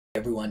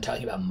Everyone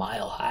talking about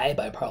Mile High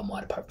by Moi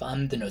de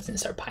Parfums. The notes in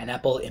this are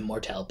pineapple,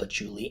 immortelle,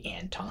 patchouli,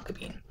 and tonka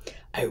bean.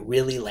 I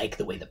really like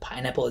the way the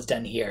pineapple is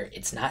done here.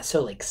 It's not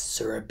so like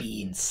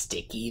syrupy and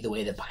sticky the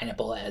way the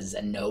pineapple as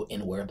a note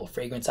in wearable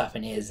fragrance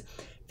often is.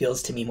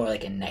 Feels to me more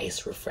like a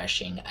nice,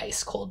 refreshing,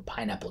 ice cold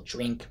pineapple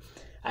drink.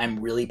 I'm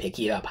really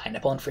picky about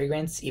pineapple in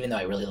fragrance, even though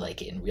I really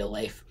like it in real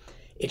life.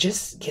 It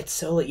just gets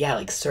so, yeah,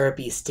 like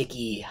syrupy,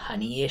 sticky,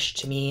 honey-ish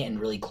to me, and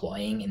really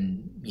cloying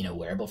in,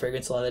 wearable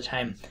fragrance a lot of the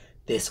time.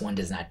 This one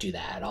does not do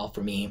that at all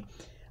for me.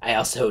 I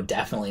also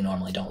definitely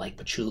normally don't like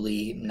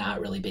patchouli, not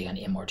really big on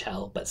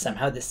immortelle, but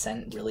somehow this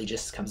scent really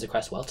just comes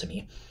across well to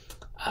me.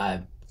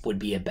 Would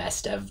be a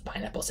best of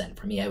pineapple scent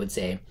for me, I would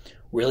say.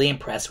 Really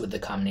impressed with the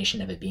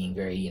combination of it being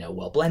very,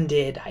 well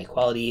blended, high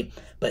quality,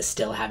 but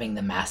still having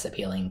the mass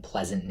appealing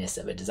pleasantness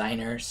of a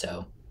designer.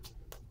 So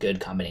good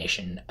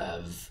combination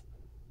of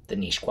the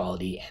niche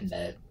quality and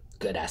the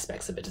good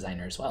aspects of a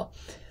designer as well.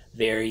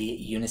 Very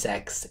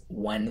unisex,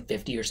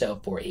 150 or so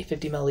for a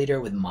 50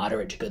 milliliter with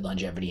moderate to good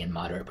longevity and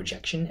moderate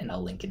projection, and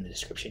I'll link in the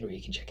description where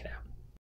you can check it out.